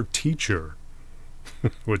Hot for Teacher,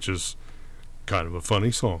 which is kind of a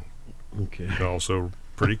funny song. Okay. And also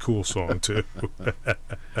pretty cool song, too.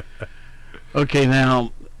 Okay,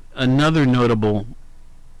 now, another notable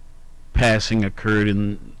passing occurred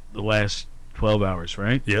in the last 12 hours,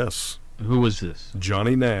 right? Yes. Who was this?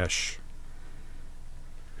 Johnny Nash.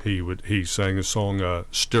 He sang a song,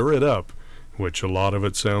 Stir It Up, which a lot of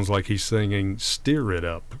it sounds like he's singing Steer It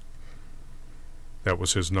Up. That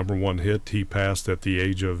was his #1 hit. He passed at the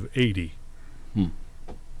age of 80.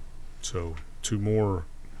 So 2 more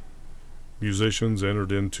musicians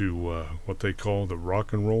entered into what they call the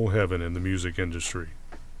rock and roll heaven in the music industry.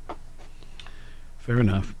 Fair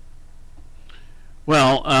enough.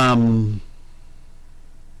 Well,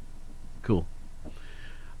 cool.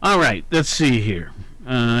 All right, let's see here.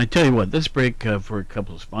 I tell you what, let's break for a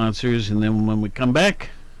couple of sponsors, and then when we come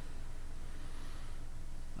back,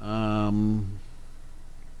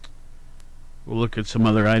 we'll look at some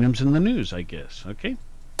other items in the news, I guess. Okay?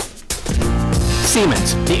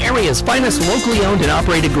 Siemens, the area's finest locally owned and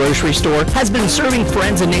operated grocery store, has been serving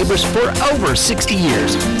friends and neighbors for over 60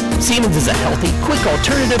 years. Siemens is a healthy, quick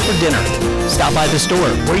alternative for dinner. Stop by the store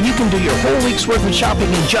where you can do your whole week's worth of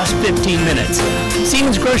shopping in just 15 minutes.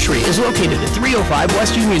 Siemens Grocery is located at 305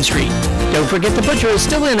 West Union Street. Don't forget the butcher is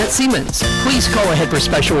still in at Siemens. Please call ahead for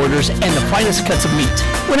special orders and the finest cuts of meat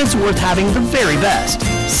when it's worth having the very best.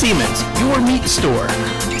 Siemens, your meat store.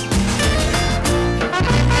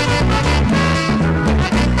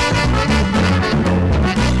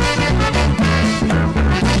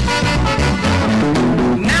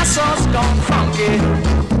 Nassau's gone funky.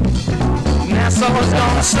 Nassau's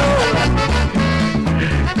gone slow.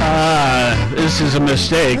 This is a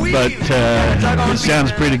mistake, but it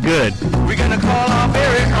sounds pretty good. We're gonna call our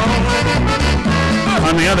very own.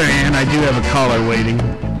 On the other hand, I do have a caller waiting,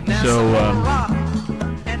 so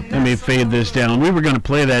let me fade this down. We were going to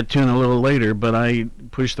play that tune a little later, but I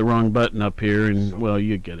pushed the wrong button up here, and, well,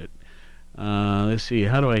 you get it. Let's see,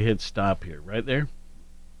 how do I hit stop here? Right there?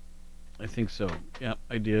 I think so. Yeah,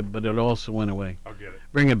 I did, but it also went away. I'll get it.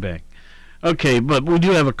 Bring it back. Okay, but we do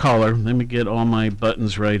have a caller. Let me get all my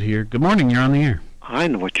buttons right here. Good morning, you're on the air. I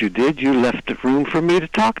know what you did. You left the room for me to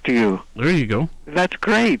talk to you. There you go. That's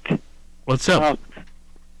great. What's up?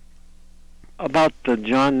 About the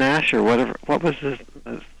John Nash or whatever. What was this?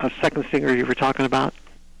 A second singer you were talking about?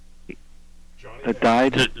 That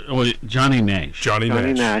died? Johnny Nash. Johnny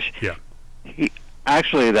Nash. Yeah. He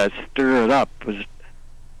actually, that Stir It Up was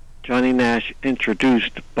Johnny Nash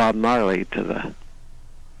introduced Bob Marley to the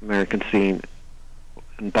American scene,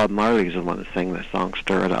 and Bob Marley's the one that sang the song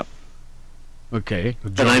 "Stir It Up." Okay.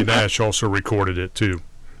 Johnny Nash also recorded it too.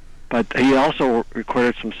 But he also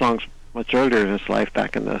recorded some songs much earlier in his life,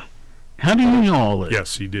 back in the. How do you know all this?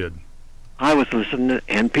 Yes, he did. I was listening to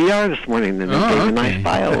NPR this morning, and they gave a nice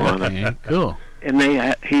bio on it. Okay, cool. And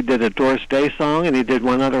he did a Doris Day song, and he did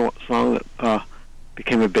one other song that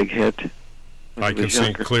became a big hit. I Can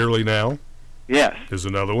See Clearly Now. Yes. Is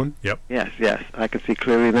another one. Yep. Yes. I Can See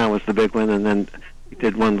Clearly Now was the big one, and then he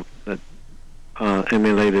did one that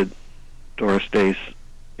emulated Doris Day's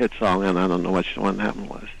hit song, and I don't know which one that one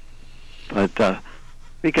was. But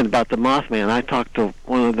speaking about the Mothman, I talked to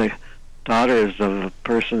one of the daughters of a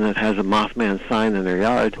person that has a Mothman sign in their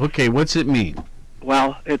yard. Okay, what's it mean?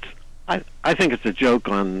 Well, I think it's a joke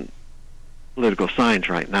on political signs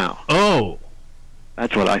right now. Oh.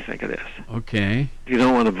 That's what I think it is. Okay. If you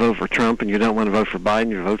don't want to vote for Trump and you don't want to vote for Biden,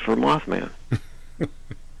 you vote for Mothman.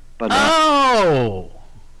 But I'm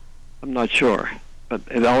not sure. But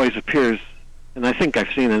it always appears, and I think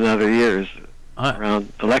I've seen in other years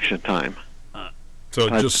around election time. So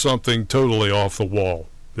just something totally off the wall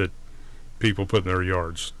that people put in their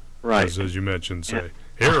yards. Right. As you mentioned, say,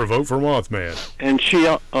 here, vote for Mothman. And she,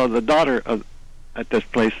 the daughter at this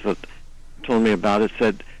place that told me about it,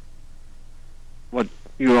 said what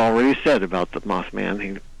you already said about the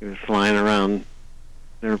Mothman. He was flying around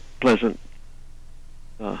near Pleasant,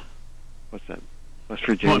 what's that, West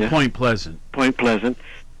Virginia? Point Pleasant. Point Pleasant.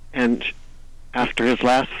 And after his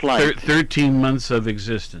last flight... 13 months of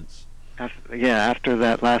existence. After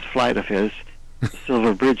that last flight of his, the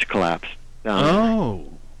Silver Bridge collapsed down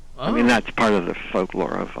there. I mean, that's part of the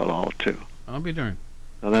folklore of it all, too. I'll be darned.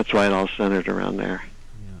 So that's why it all centered around there.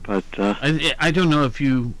 Yeah. But I don't know if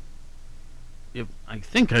I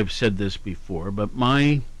think I've said this before, but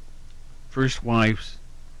my first wife's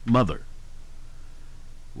mother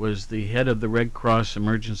was the head of the Red Cross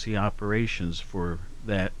emergency operations for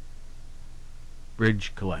that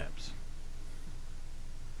bridge collapse.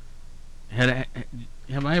 Have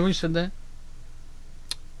I ever said that?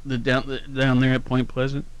 Down there at Point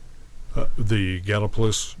Pleasant? The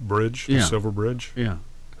Gallipolis Bridge, the Silver Bridge? Yeah.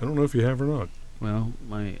 I don't know if you have or not. Well,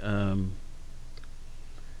 my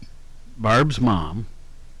Barb's mom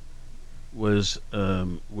was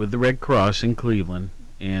with the Red Cross in Cleveland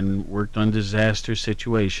and worked on disaster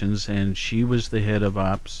situations, and she was the head of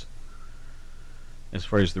ops as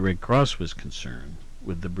far as the Red Cross was concerned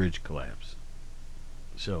with the bridge collapse.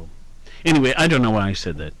 So, anyway, I don't know why I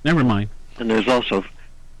said that. Never mind. And there's also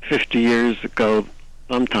 50 years ago,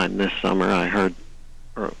 sometime this summer, I heard,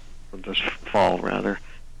 or this fall rather,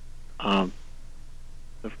 the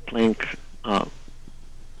plane a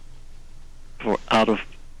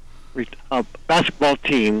basketball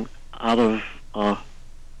team out of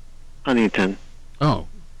Huntington. Oh,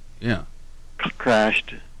 yeah.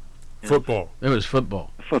 Crashed. Football. It was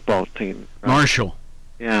football. A football team. Right? Marshall.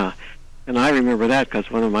 Yeah, and I remember that because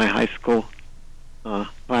one of my high school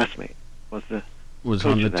classmates was the was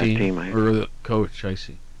coach on the of that team, I or the coach. I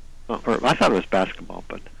see. Or I thought it was basketball,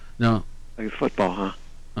 but no, like football,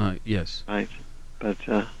 huh? Yes. Right, but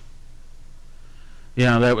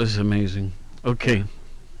yeah, that was amazing. Okay.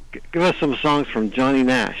 Give us some songs from Johnny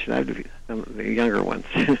Nash. That'd be some of the younger ones.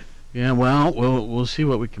 Yeah, well, we'll see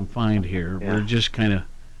what we can find here. Yeah. We're just kind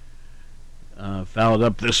of fouled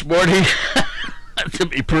up this morning, to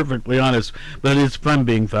be perfectly honest. But it's fun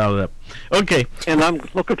being fouled up. Okay. And I'm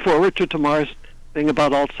looking forward to tomorrow's thing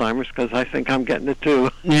about Alzheimer's because I think I'm getting it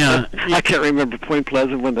too. Yeah. I can't remember Point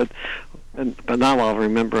Pleasant but now I'll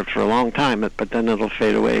remember it for a long time. But then it'll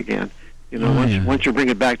fade away again. You know, once you bring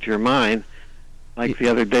it back to your mind, like the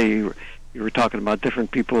other day you were talking about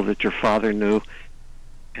different people that your father knew.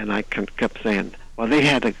 And I kept saying, well, they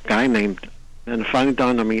had a guy named, and it finally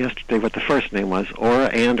dawned on me yesterday what the first name was, Ora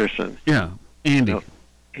Anderson. Yeah, Andy. So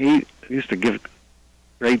he used to give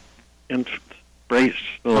great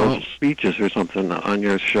inspirational speeches or something on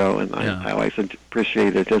your show, and I always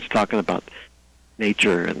appreciated his talking about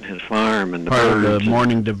nature and his farm and the Part birds. of the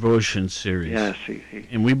morning devotion series. Yes.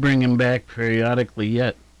 And we bring him back periodically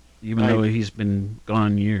yet, even though he's been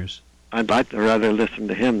gone years. I'd like to rather listen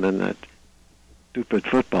to him than that stupid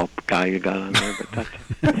football guy you got on there, but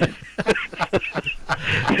that's...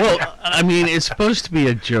 Well, I mean, it's supposed to be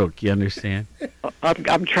a joke, you understand?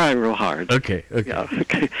 I'm trying real hard. Okay. Yeah,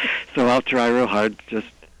 okay. So I'll try real hard, just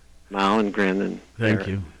smile and grin and Thank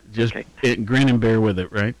you. Just grin and bear with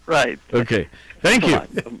it, right? Right. Okay. Thank you.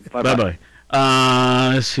 Bye-bye.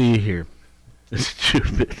 Let's see here.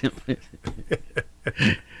 Stupid.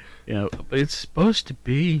 Yeah, but it's supposed to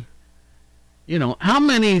be... You know, how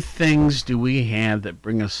many things do we have that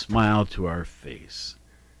bring a smile to our face?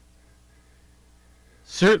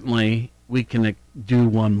 Certainly, we can do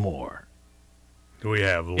one more. We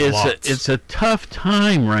have lots. It's a tough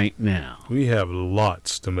time right now. We have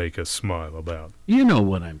lots to make us smile about. You know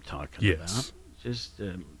what I'm talking Yes. about. Just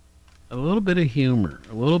a little bit of humor,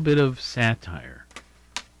 a little bit of satire.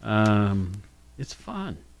 It's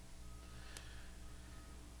fun.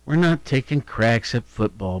 We're not taking cracks at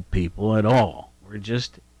football people at all. We're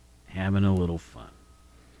just having a little fun.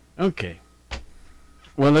 Okay.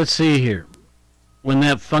 Well, let's see here. When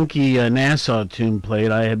that funky Nassau tune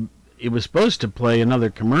played, it was supposed to play another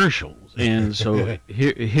commercial, and so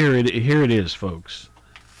here it is, folks.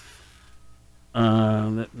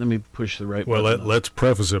 Let me push the right Well, button. let's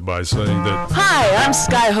preface it by saying that Hi, I'm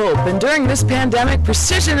Sky Hope, and during this pandemic,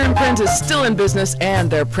 Precision Imprint is still in business and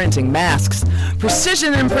they're printing masks.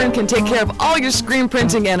 Precision Imprint can take care of all your screen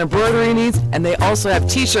printing and embroidery needs, and they also have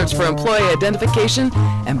t-shirts for employee identification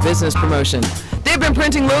and business promotion. They've been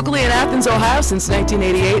printing locally in Athens, Ohio since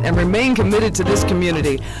 1988 and remain committed to this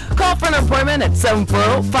community. Call for an appointment at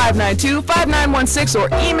 740-592-5916 or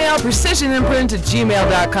email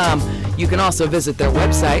precisionimprint@gmail.com. You can also visit their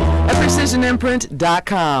website at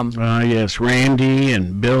precisionimprint.com. Yes, Randy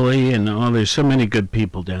and Billy and there's so many good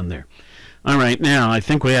people down there. All right, now I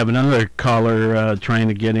think we have another caller trying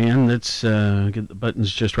to get in. Let's get the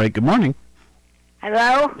buttons just right. Good morning.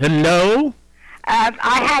 Hello? Hello?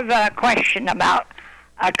 I have a question about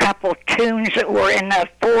a couple tunes that were in the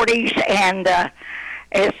 40s, and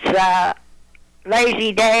it's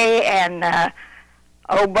Lazy Day and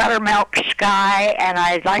Oh Buttermilk Sky, and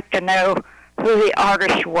I'd like to know who the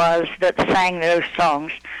artist was that sang those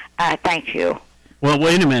songs. Thank you. Well,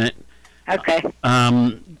 wait a minute. Okay.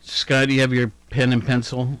 Scott, do you have your pen and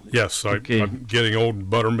pencil? yes, I'm getting old.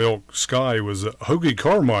 Buttermilk Sky was Hoagie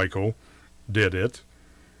Carmichael did it.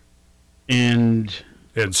 And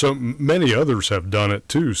so many others have done it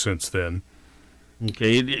too since then.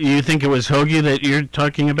 Okay, you think it was Hoagie that you're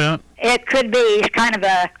talking about? It could be. He's kind of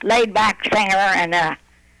a laid-back singer, and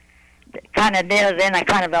kind of did it in a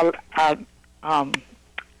kind of I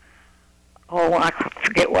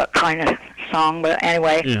forget what kind of song, but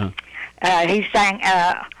anyway. Yeah. He sang,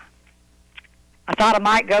 I thought I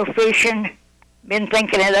might go fishing, been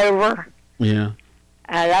thinking it over. Yeah.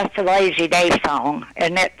 That's the Lazy Day song,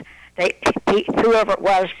 and whoever it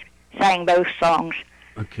was sang those songs.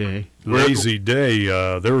 Okay. Lazy Day.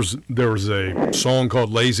 There was a song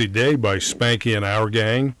called Lazy Day by Spanky and Our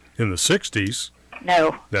Gang in the 60s.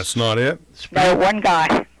 No. That's not it? No, one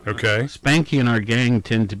guy. Okay. Spanky and Our Gang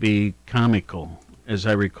tend to be comical, as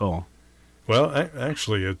I recall. Well,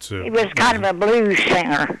 actually, it's... He was kind of a blues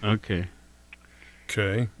singer. Okay.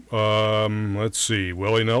 Okay. Let's see.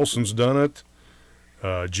 Willie Nelson's done it.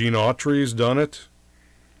 Gene Autry's done it.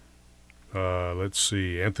 Let's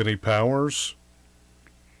see. Anthony Powers.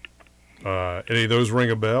 Any of those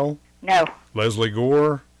ring a bell? No. Leslie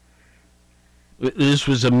Gore? This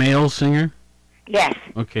was a male singer? Yes.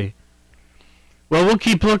 Okay. Well, we'll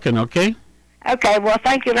keep looking, okay? Okay, well,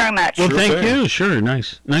 thank you very much. Well, thank you. Sure,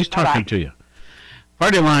 nice talking to you.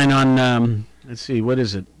 Party line on, let's see, what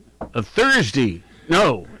is it? A Thursday.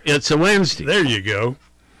 No, it's a Wednesday. There you go.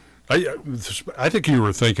 I think you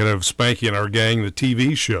were thinking of Spanky and Our Gang, the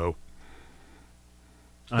TV show.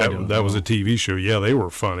 That was a TV show. Yeah, they were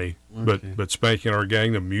funny. Okay. But Spanky and Our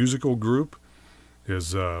Gang, the musical group,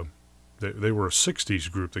 is they were a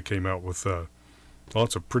 60s group that came out with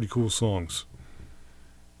lots of pretty cool songs.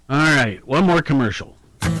 All right, one more commercial.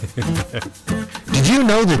 Did you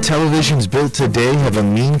know that televisions built today have a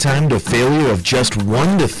mean time to failure of just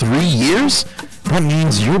 1 to 3 years? That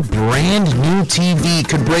means your brand new TV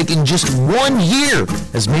could break in just 1 year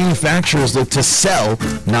as manufacturers look to sell,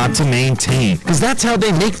 not to maintain. Because that's how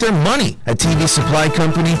they make their money. At TV Supply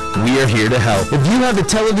Company, we are here to help. If you have a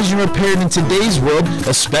television repaired in today's world,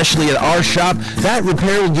 especially at our shop, that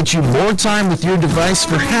repair will get you more time with your device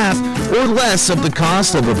for half or less of the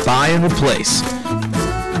cost of a buy and replace.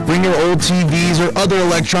 Bring your old TVs or other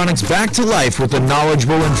electronics back to life with a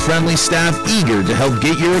knowledgeable and friendly staff eager to help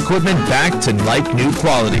get your equipment back to like-new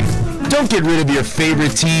quality. Don't get rid of your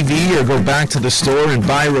favorite TV or go back to the store and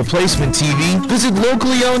buy a replacement TV. Visit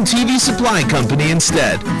locally owned TV Supply Company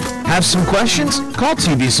instead. Have some questions? Call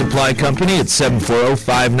TV Supply Company at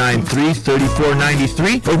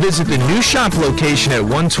 740-593-3493 or visit the new shop location at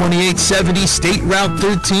 12870 State Route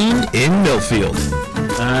 13 in Millfield.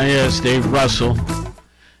 Yes, Dave Russell.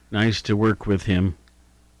 Nice to work with him.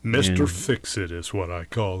 Mr. Fix-It is what I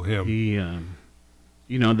call him. He,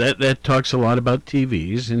 that talks a lot about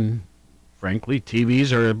TVs, and frankly,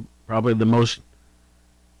 TVs are probably the most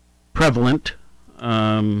prevalent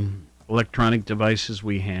electronic devices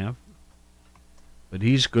we have. But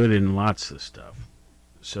he's good in lots of stuff.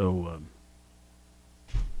 So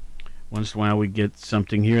once in a while we get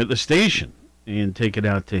something here at the station and take it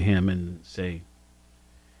out to him and say,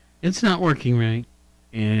 it's not working right.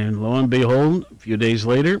 And lo and behold, a few days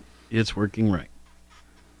later, it's working right.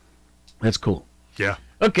 That's cool. Yeah.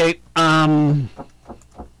 Okay.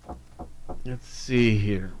 Let's see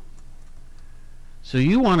here. So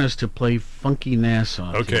you want us to play Funky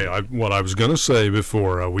Nassau? Okay. What I was going to say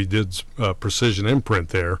before we did Precision Imprint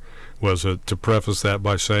there was to preface that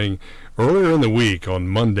by saying earlier in the week on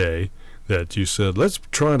Monday that you said, let's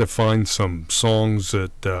try to find some songs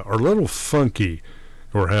that are a little funky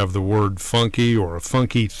or have the word funky or a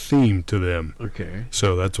funky theme to them. Okay.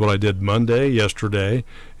 So that's what I did yesterday,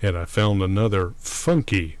 and I found another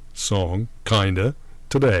funky song, kinda,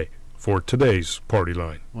 today, for today's party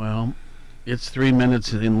line. Well, it's 3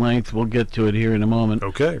 minutes in length. We'll get to it here in a moment.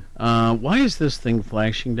 Okay. Why is this thing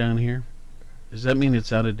flashing down here? Does that mean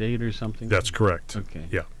it's out of date or something? That's correct. Okay.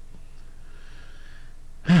 Yeah.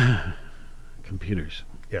 Computers.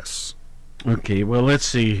 Yes. Okay, well, let's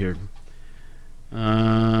see here.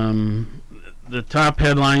 The top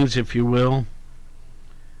headlines, if you will.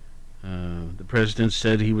 The president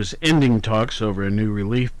said he was ending talks over a new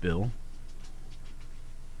relief bill.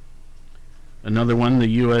 Another one,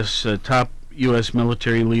 the top U.S.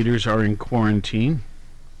 military leaders are in quarantine.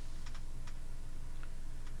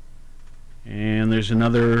 And there's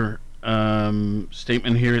another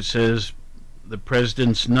statement here. It says the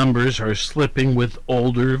president's numbers are slipping with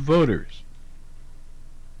older voters.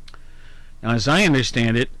 Now, as I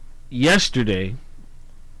understand it, yesterday,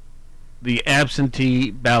 the absentee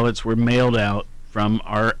ballots were mailed out from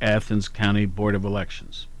our Athens County Board of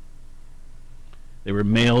Elections. They were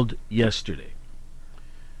mailed yesterday.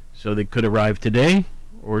 So they could arrive today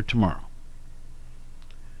or tomorrow.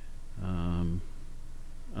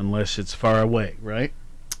 Unless it's far away, right?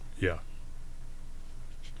 Yeah.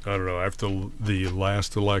 I don't know. After the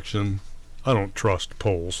last election, I don't trust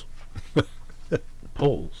polls.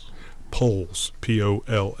 Polls? Polls.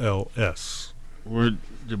 P-O-L-L-S.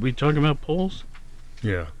 Did we talk about polls?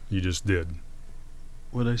 Yeah, you just did.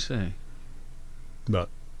 What did I say? About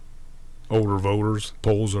older voters.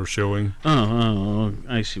 Polls are showing. Oh,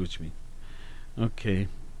 I see what you mean. Okay.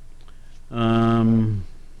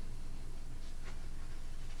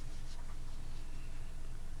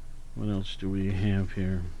 What else do we have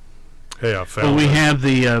here? Hey, I found. Well, we have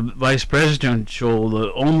the vice presidential,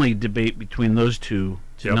 the only debate between those two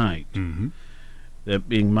tonight. Yep. Mm-hmm. That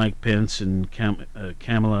being Mike Pence and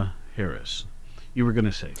Kamala Harris. You were going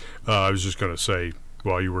to say? I was just going to say,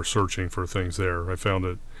 while you were searching for things there, I found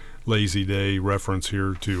a Lazy Day reference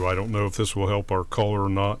here to, I don't know if this will help our caller or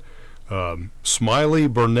not, Smiley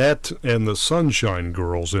Burnett and the Sunshine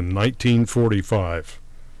Girls in 1945.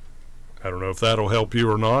 I don't know if that'll help you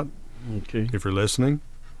or not. Okay. If you're listening.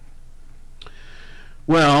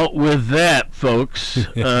 Well, with that, folks,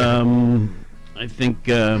 I think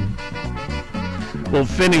we'll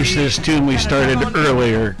finish this tune we started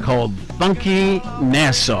earlier called Funky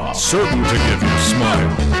Nassau. Certain to give you a smile.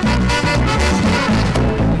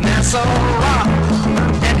 Nassau Rock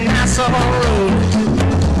and Nassau Road.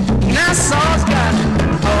 Nassau's got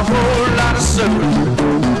a whole lot of soul.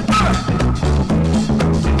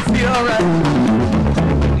 Feel alright.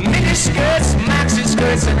 Mini skirts, maxi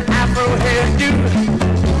skirts, and afro hairdo.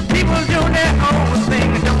 People doing their own thing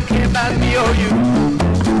and don't care about me or you.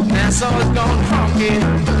 Nassau's gone honky.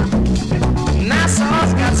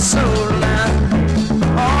 Nassau's got soul now.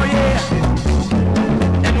 Oh yeah.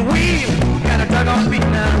 And we got a doggone beat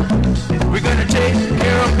now. We're gonna take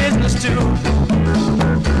care of business too.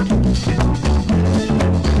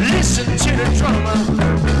 Listen to the drummer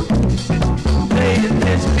play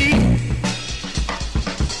this beat.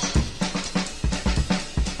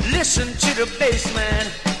 Listen to the bass man,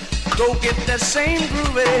 go get that same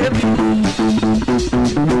groove every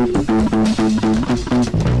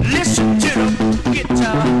listen to the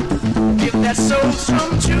guitar, give that soul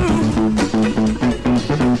some too.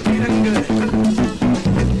 Feeling good.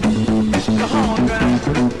 The horn gun,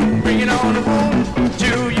 bring it on home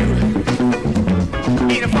to you.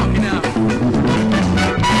 Ain't it funky now?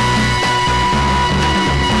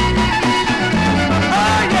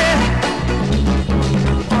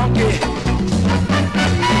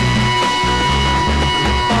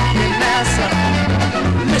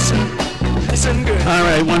 All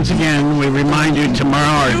right, once again, we remind you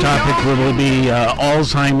tomorrow our topic will be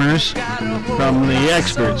Alzheimer's from the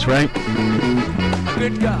experts, right?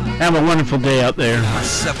 Have a wonderful day out there.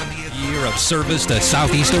 70th year of service to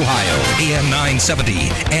Southeast Ohio. AM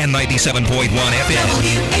 970 and 97.1 FM.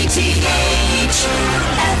 WATH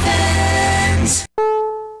Athens.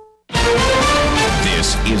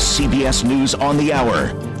 This is CBS News on the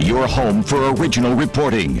Hour, your home for original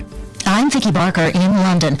reporting. I'm Vicki Barker in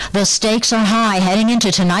London. The stakes are high heading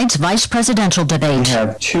into tonight's vice presidential debate. We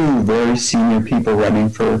have two very senior people running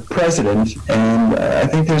for president, and I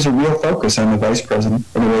think there's a real focus on the vice president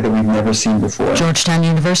in a way that we've never seen before. Georgetown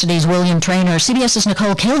University's William Traynor, CBS's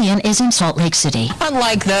Nicole Killian is in Salt Lake City.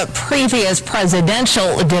 Unlike the previous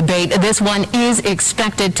presidential debate, this one is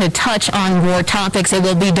expected to touch on war topics. It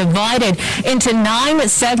will be divided into 9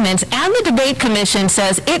 segments, and the debate commission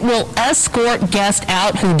says it will escort guests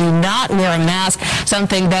out who do not not wear a mask,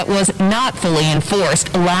 something that was not fully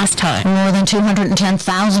enforced last time. More than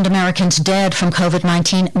 210,000 Americans dead from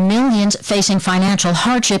COVID-19, millions facing financial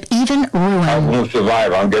hardship, even ruin. I won't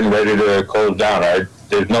survive. I'm getting ready to close down.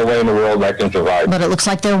 There's no way in the world I can survive. But it looks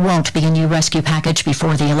like there won't be a new rescue package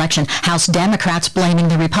before the election. House Democrats blaming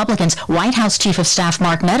the Republicans. White House Chief of Staff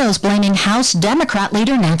Mark Meadows blaming House Democrat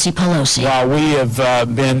leader Nancy Pelosi. While we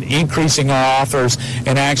have been increasing our offers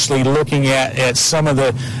and actually looking at some of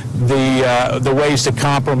the ways to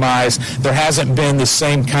compromise, there hasn't been the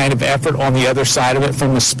same kind of effort on the other side of it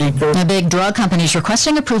from the Speaker. The big drug companies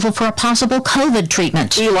requesting approval for a possible COVID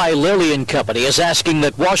treatment. Eli Lilly and Company is asking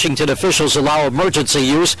that Washington officials allow emergency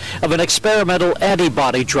use of an experimental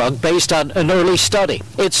antibody drug based on an early study.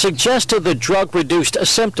 It suggested the drug reduced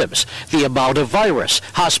symptoms, the amount of virus,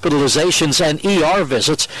 hospitalizations, and ER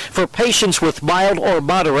visits for patients with mild or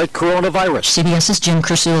moderate coronavirus. CBS's Jim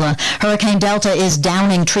Kursula. Hurricane Delta is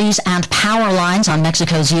downing trees and power lines on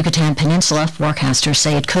Mexico's Yucatan Peninsula. Forecasters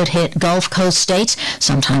say it could hit Gulf Coast states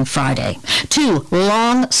sometime Friday. 2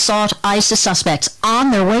 long-sought ISIS suspects on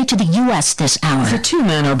their way to the U.S. this hour. The 2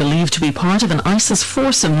 men are believed to be part of an ISIS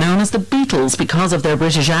foursome known as the Beatles because of their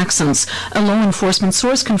British accents. A law enforcement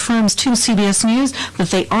source confirms to CBS News that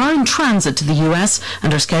they are in transit to the U.S.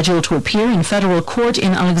 and are scheduled to appear in federal court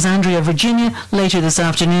in Alexandria, Virginia later this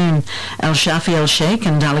afternoon. El Shafi El-Sheikh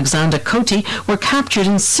and Alexander Koti were captured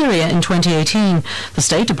in Syria in 2018. The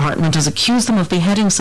State Department has accused them of beheading